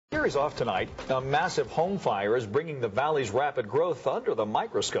series off tonight. A massive home fire is bringing the valley's rapid growth under the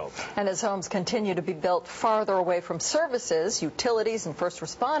microscope. And as homes continue to be built farther away from services, utilities and first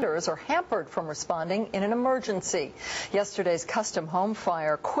responders are hampered from responding in an emergency. Yesterday's custom home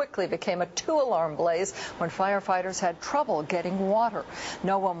fire quickly became a 2-alarm blaze when firefighters had trouble getting water.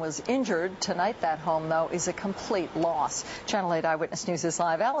 No one was injured. Tonight, that home, though, is a complete loss. Channel 8 Eyewitness News is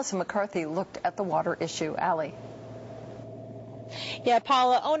live. Allison McCarthy looked at the water issue. Allie. Yeah,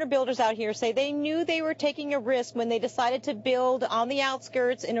 Paula, owner-builders out here say they knew they were taking a risk when they decided to build on the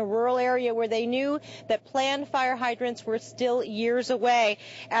outskirts in a rural area where they knew that planned fire hydrants were still years away.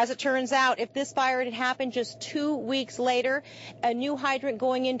 As it turns out, if this fire had happened just 2 weeks later, a new hydrant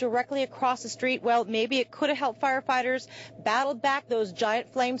going in directly across the street, well, maybe it could have helped firefighters battle back those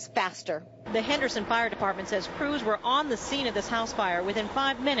giant flames faster. The Henderson Fire Department says crews were on the scene of this house fire within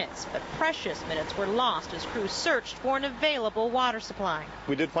 5 minutes, but precious minutes were lost as crews searched for an available water supply.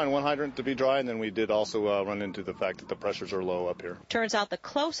 We did find one hydrant to be dry, and then we did also run into the fact that the pressures are low up here. Turns out the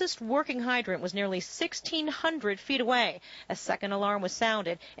closest working hydrant was nearly 1,600 feet away. A second alarm was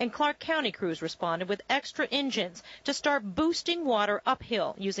sounded, and Clark County crews responded with extra engines to start boosting water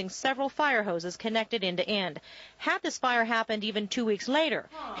uphill using several fire hoses connected end to end. Had this fire happened even 2 weeks later,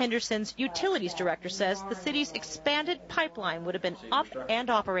 Henderson's utilities director says the city's expanded pipeline would have been up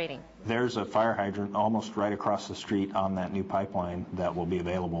and operating. There's a fire hydrant almost right across the street on that new pipeline that will be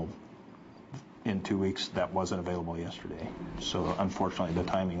available in 2 weeks that wasn't available yesterday. So unfortunately, the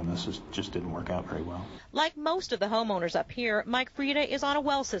timing of this just didn't work out very well. Like most of the homeowners up here, Mike Frieda is on a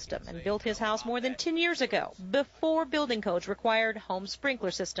well system and built his house more than 10 years ago, before building codes required home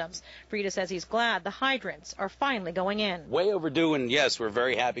sprinkler systems. Frieda says he's glad the hydrants are finally going in. Way overdue, and yes, we're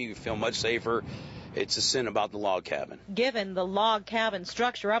very happy. We feel much safer. It's a sin about the log cabin. Given the log cabin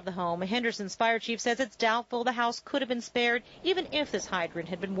structure of the home, Henderson's fire chief says it's doubtful the house could have been spared even if this hydrant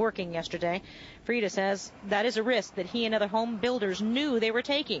had been working yesterday. Frieda says that is a risk that he and other home builders knew they were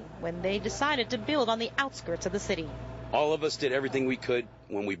taking when they decided to build on the outskirts of the city. All of us did everything we could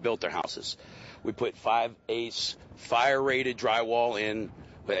when we built our houses. We put 5/8 fire-rated drywall in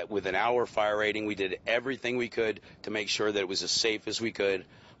with an hour fire rating. We did everything we could to make sure that it was as safe as we could.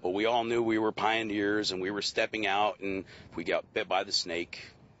 But we all knew we were pioneers and we were stepping out, and if we got bit by the snake,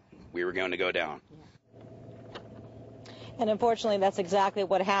 we were going to go down. And unfortunately, that's exactly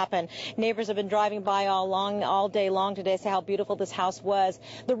what happened. Neighbors have been driving by all day long today, say how beautiful this house was.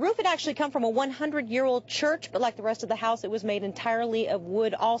 The roof had actually come from a 100-year-old church, but like the rest of the house, it was made entirely of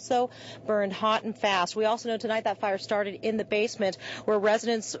wood, also burned hot and fast. We also know tonight that fire started in the basement, where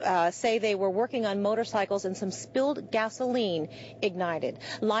residents say they were working on motorcycles and some spilled gasoline ignited.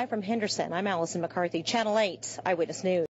 Live from Henderson, I'm Allison McCarthy, Channel 8 Eyewitness News.